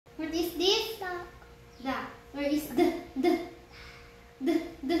What is this? Da. Where is the?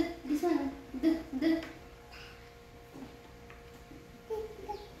 This one. The.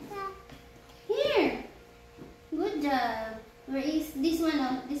 Here. Good job. Where is this one?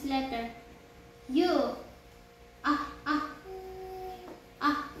 Oh, this letter. U. Ah.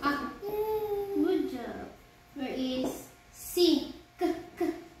 Good job. Where is C? K.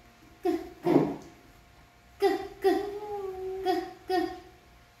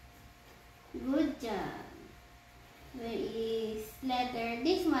 Good job. Where is letter?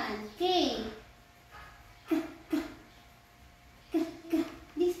 This one. K.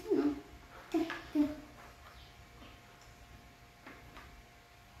 This one. No?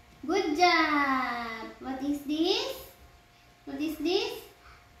 Good job. What is this? What is this?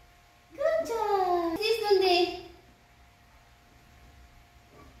 Good job. What is this today?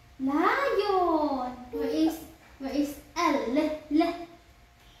 Lion. Where is L?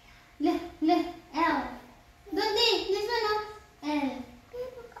 L. Don't this one no? L.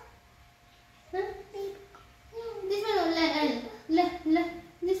 Huh? This one no? L.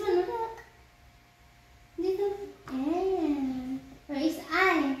 This one no? This one. L. Where is I? I.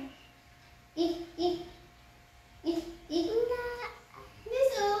 This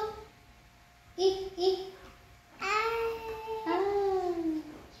O.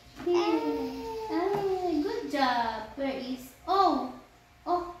 I. Good job. Where is O?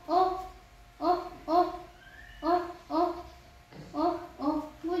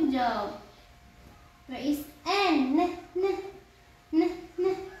 Good job. Where is N?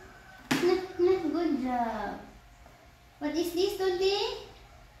 Good job. What is this today?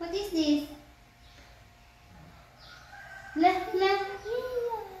 What is this?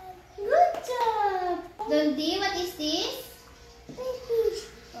 Good job. Today, what is this?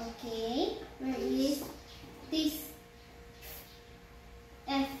 Okay. Where is this?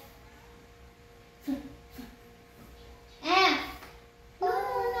 F.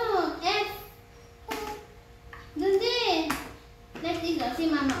 No. F. Today. Let's see. See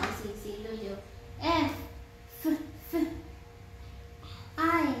Mama. See. Dojo. F.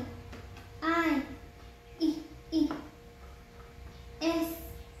 I.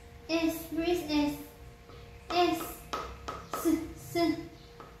 S. Where is S? S.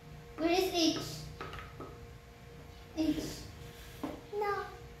 Where is H?